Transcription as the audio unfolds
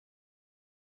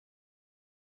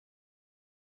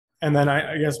And then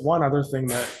I guess one other thing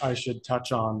that I should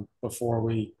touch on before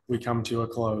we come to a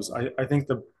close, I think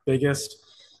the biggest,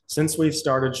 since we've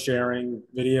started sharing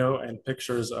video and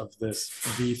pictures of this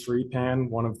V3 pan,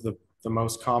 one of the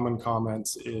most common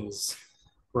comments is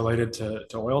related to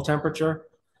oil temperature.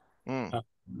 Mm, Uh,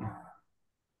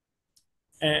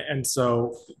 and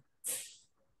so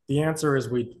the answer is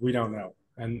we don't know.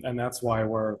 And that's why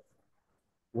we're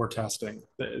testing.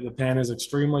 The pan is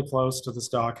extremely close to the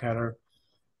stock header.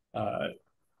 Uh,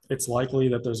 it's likely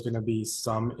that there's going to be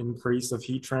some increase of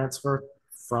heat transfer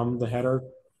from the header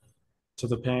to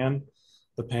the pan.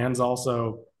 The pan's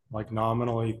also like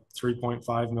nominally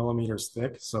 3.5 millimeters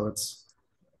thick, so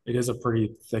it is a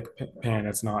pretty thick pan.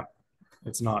 It's not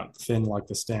thin like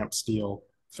the stamped steel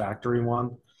factory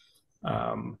one.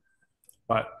 Um,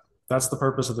 but that's the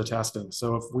purpose of the testing.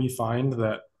 So if we find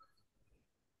that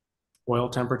oil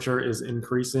temperature is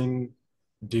increasing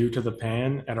due to the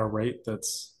pan at a rate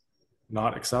that's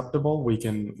not acceptable, we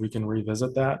can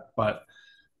revisit that. But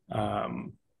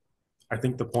um, I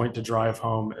think the point to drive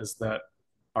home is that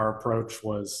our approach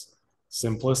was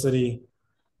simplicity,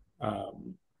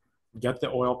 um, get the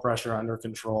oil pressure under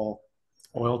control.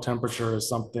 Oil temperature is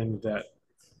something that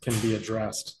can be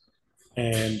addressed,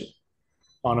 and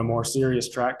on a more serious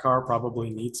track car probably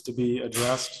needs to be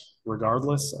addressed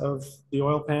regardless of the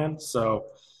oil pan. So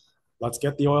let's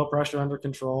get the oil pressure under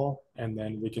control, and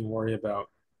then we can worry about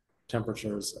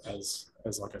temperatures as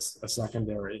like a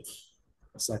secondary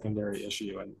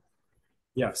issue. And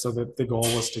yeah, so the goal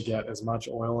was to get as much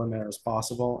oil in there as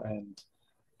possible and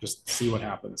just see what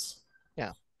happens.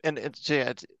 yeah. And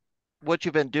what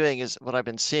you've been doing is what I've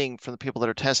been seeing from the people that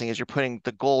are testing is you're putting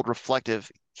the gold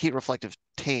reflective, heat reflective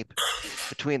tape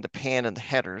between the pan and the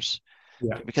headers.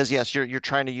 Yeah, Because yes, you're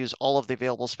trying to use all of the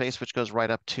available space, which goes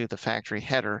right up to the factory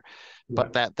header, yeah,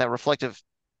 but that reflective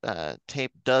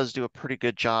tape does do a pretty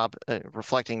good job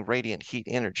reflecting radiant heat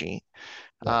energy.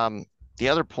 yeah, Um, the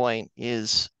other point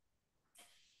is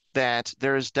that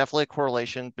there is definitely a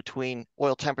correlation between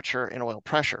oil temperature and oil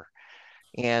pressure.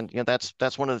 And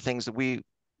that's one of the things that we're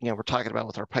talking about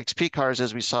with our Pikes Peak cars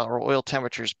as we saw our oil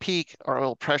temperatures peak, our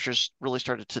oil pressures really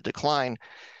started to decline.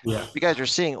 yeah, You guys are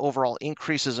seeing overall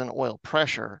increases in oil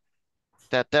pressure.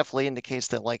 That definitely indicates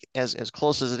that like as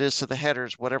close as it is to the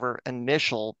headers, whatever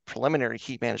initial preliminary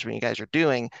heat management you guys are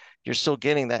doing, you're still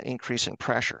getting that increase in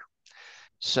pressure.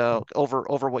 So over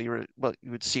what you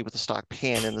would see with the stock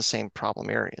pan in the same problem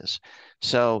areas.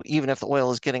 So even if the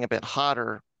oil is getting a bit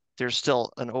hotter, there's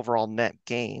still an overall net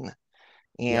gain.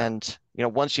 yeah, And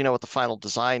once you know what the final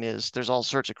design is, there's all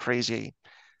sorts of crazy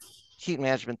heat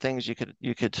management things you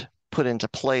could put into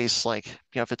place, like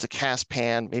if it's a cast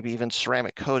pan, maybe even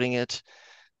ceramic coating it,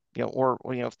 or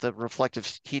if the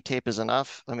reflective heat tape is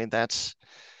enough. I mean, that's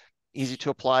easy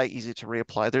to apply, easy to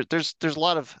reapply.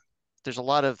 There's a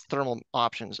lot of thermal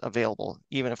options available,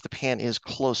 even if the pan is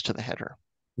close to the header.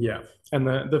 yeah. And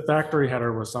the factory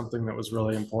header was something that was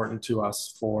really important to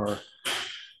us for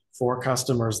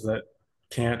customers that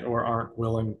can't or aren't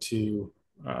willing to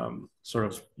sort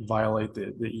of violate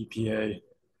the EPA Yeah,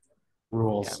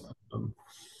 rules.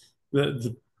 The,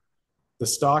 the the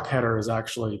stock header is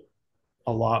actually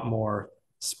a lot more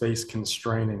space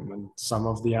constraining than some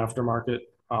of the aftermarket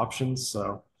options.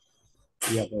 So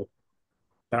yeah,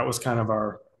 that was kind of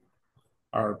our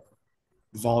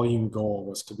volume goal,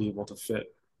 was to be able to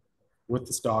fit with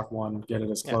the stock one, get it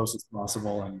as yeah, close as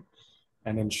possible,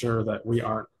 and ensure that we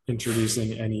aren't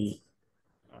introducing any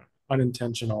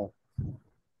unintentional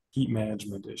heat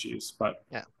management issues. But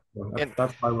yeah. you know, And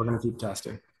that's why we're going to keep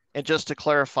testing. and just to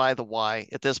clarify the why,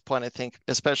 at this point, I think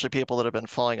especially people that have been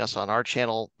following us on our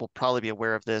channel will probably be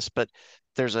aware of this, but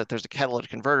there's a catalytic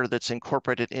converter that's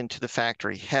incorporated into the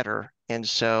factory header. And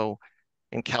so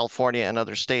in California and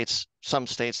other states, some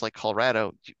states like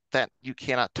Colorado, that you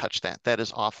cannot touch that. That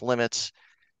is off limits.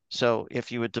 So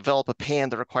if you would develop a pan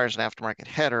that requires an aftermarket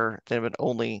header, then it would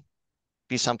only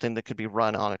be something that could be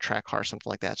run on a track car, something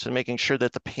like that. So making sure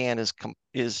that the pan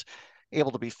is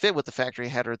able to be fit with the factory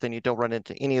header, then you don't run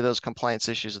into any of those compliance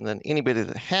issues. And then anybody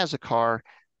that has a car,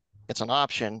 it's an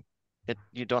option.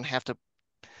 You don't have to,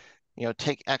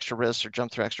 take extra risks or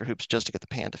jump through extra hoops just to get the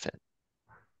pan to fit.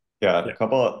 Yeah, Yeah, a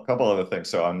couple other things.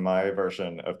 So on my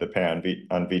version of the pan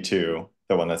on V2,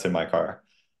 the one that's in my car,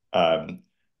 um,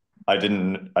 I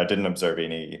didn't observe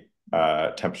any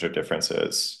temperature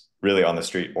differences really on the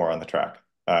street or on the track.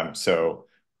 So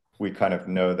we kind of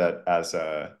know that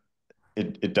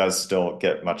it does still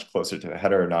get much closer to the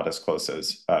header, not as close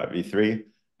as V3,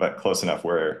 but close enough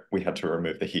where we had to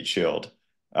remove the heat shield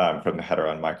from the header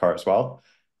on my car as well.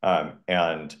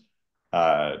 And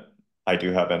uh, I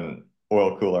do have an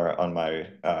oil cooler on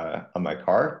my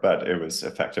car, but it was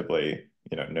effectively,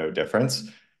 no difference.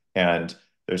 And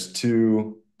there's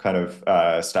two kind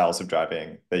of styles of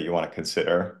driving that you want to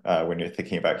consider when you're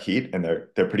thinking about heat, and they're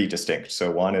pretty distinct.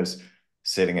 So one is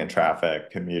sitting in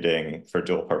traffic, commuting for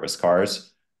dual purpose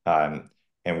cars.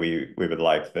 And we would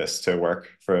like this to work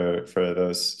for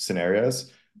those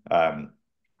scenarios.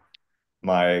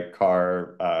 My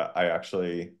car, I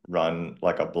actually run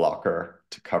like a blocker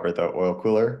to cover the oil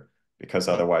cooler because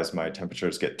otherwise my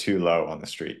temperatures get too low on the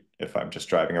street. If I'm just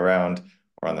driving around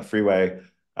or on the freeway,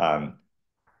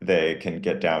 they can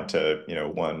get down to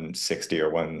 160 or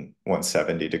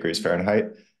 170 degrees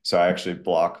Fahrenheit. So I actually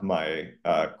block my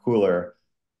cooler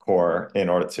core in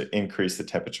order to increase the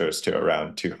temperatures to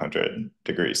around 200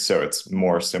 degrees. So it's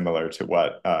more similar to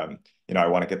what I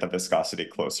want to get the viscosity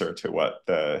closer to what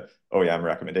the OEM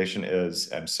recommendation is,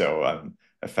 and so I'm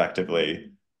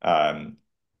effectively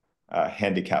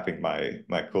handicapping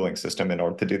my cooling system in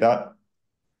order to do that.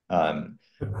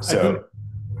 So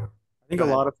I think a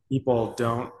lot of people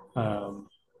don't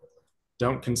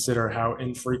consider how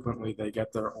infrequently they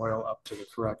get their oil up to the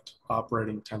correct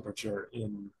operating temperature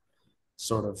in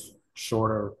sort of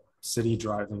shorter city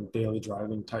driving, daily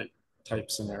driving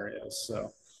type scenarios.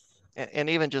 So. And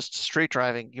even just street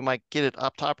driving, you might get it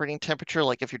up to operating temperature.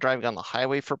 Like if you're driving on the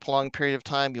highway for a prolonged period of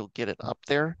time, you'll get it up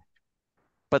there.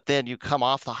 But then you come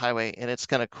off the highway and it's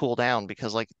going to cool down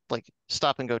because like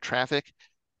stop and go traffic,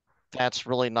 that's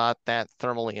really not that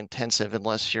thermally intensive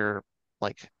unless you're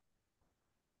like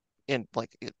in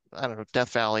I don't know,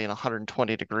 Death Valley in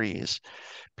 120 degrees,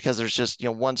 because there's just,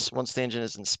 once the engine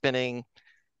isn't spinning,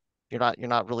 you're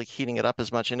not really heating it up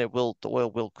as much, and the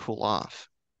oil will cool off.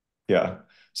 Yeah.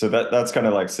 So that's kind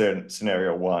of like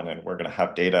scenario one, and we're going to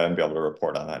have data and be able to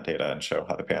report on that data and show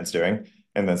how the pan's doing.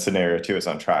 And then scenario two is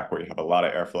on track, where you have a lot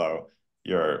of airflow.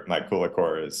 My cooler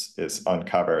core is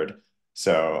uncovered.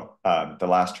 So the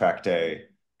last track day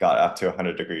got up to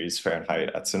 100 degrees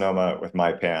Fahrenheit at Sonoma with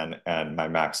my pan, and my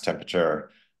max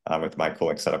temperature with my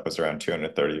cooling setup was around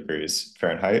 230 degrees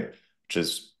Fahrenheit, which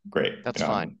is great. That's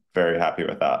fine. I'm very happy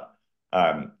with that.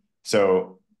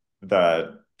 So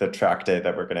the track day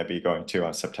that we're going to be going to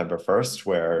on September 1st,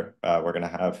 where we're going to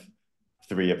have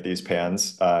 3 of these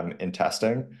pans in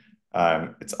testing.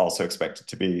 It's also expected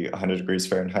to be 100 degrees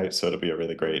Fahrenheit, so it'll be a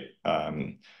really great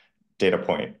data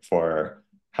point for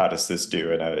how does this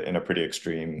do in a pretty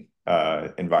extreme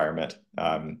environment.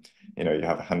 You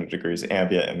have 100 degrees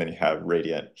ambient, and then you have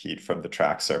radiant heat from the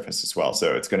track surface as well.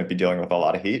 So it's going to be dealing with a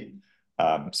lot of heat.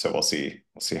 So we'll see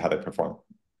how they perform.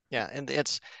 Yeah, and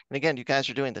again, you guys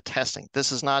are doing the testing.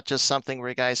 This is not just something where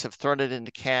you guys have thrown it into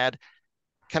CAD,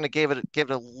 kind of gave it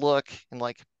a look, and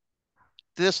like,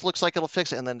 this looks like it'll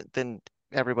fix it, and then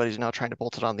everybody's now trying to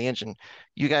bolt it on the engine.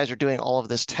 You guys are doing all of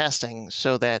this testing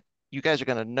so that you guys are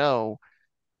going to know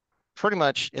pretty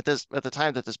much at the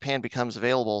time that this pan becomes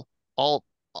available, all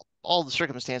the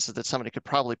circumstances that somebody could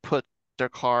probably put their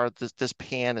car, this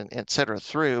pan, and et cetera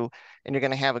through, and you're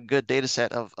going to have a good data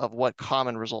set of what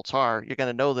common results are. You're going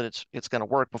to know that it's going to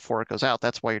work before it goes out.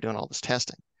 That's why you're doing all this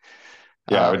testing.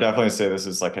 Yeah, I would definitely say this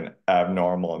is like an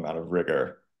abnormal amount of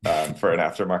rigor for an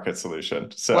aftermarket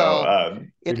solution. So well,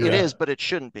 it is, but it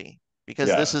shouldn't be, because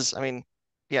this is, I mean,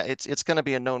 yeah, it's going to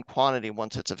be a known quantity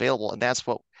once it's available, and that's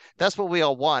what we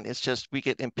all want. It's just we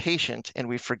get impatient and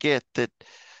we forget that,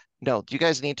 no, you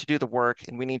guys need to do the work,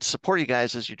 and we need to support you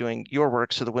guys as you're doing your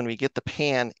work, so that when we get the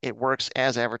pan, it works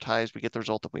as advertised. We get the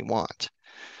result that we want.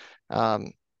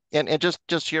 And just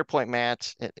to your point,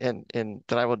 Matt, and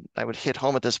that I would hit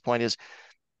home at this point is,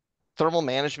 thermal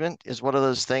management is one of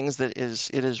those things that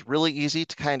it is really easy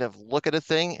to kind of look at a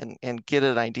thing and get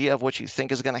an idea of what you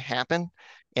think is going to happen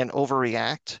and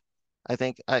overreact. I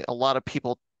think a lot of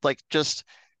people, like, just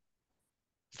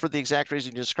for the exact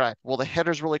reason you described. Well, the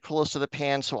header's really close to the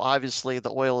pan, so obviously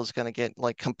the oil is going to get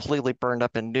like completely burned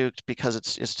up and nuked because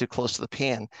it's too close to the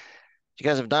pan. You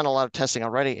guys have done a lot of testing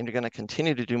already, and you're going to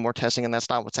continue to do more testing, and that's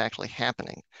not what's actually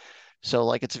happening. So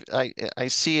like, I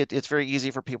see it, it's very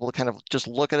easy for people to kind of just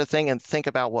look at a thing and think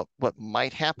about what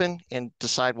might happen and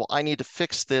decide, well, I need to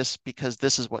fix this because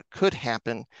this is what could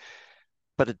happen,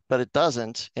 but it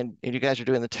doesn't. And you guys are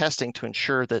doing the testing to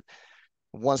ensure that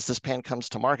once this pan comes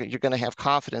to market, you're going to have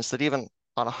confidence that even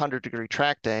on a 100-degree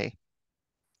track day,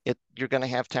 you're going to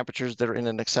have temperatures that are in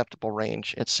an acceptable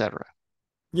range, et cetera.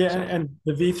 Yeah, so. And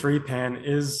the V3 pan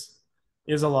is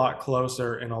a lot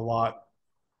closer in a lot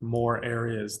more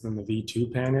areas than the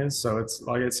V2 pan is. So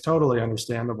it's totally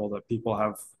understandable that people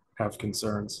have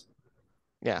concerns.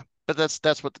 Yeah, but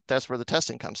that's where the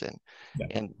testing comes in. Yeah.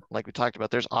 And like we talked about,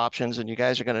 there's options, and you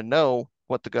guys are going to know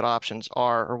what the good options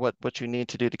are, or what you need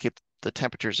to do to keep the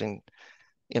temperatures in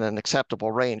in an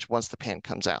acceptable range once the pan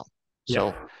comes out. So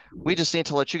Yeah. we just need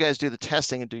to let you guys do the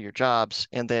testing and do your jobs,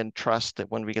 and then trust that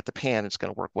when we get the pan, it's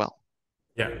going to work well.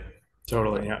 Yeah,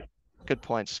 totally. Yeah. Good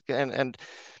points. And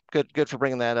good for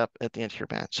bringing that up at the end here,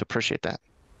 Matt. So appreciate that.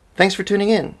 Thanks for tuning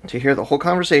in. To hear the whole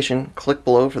conversation, click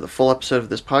below for the full episode of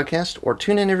this podcast, or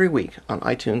tune in every week on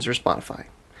iTunes or Spotify.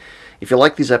 If you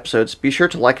like these episodes, be sure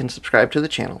to like and subscribe to the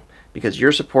channel, because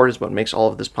your support is what makes all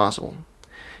of this possible.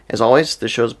 As always,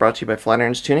 this show is brought to you by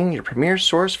Flatirons Tuning, your premier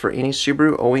source for any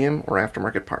Subaru OEM or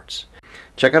aftermarket parts.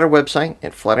 Check out our website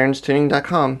at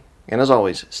flatironstuning.com, and as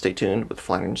always, stay tuned with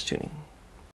Flatirons Tuning.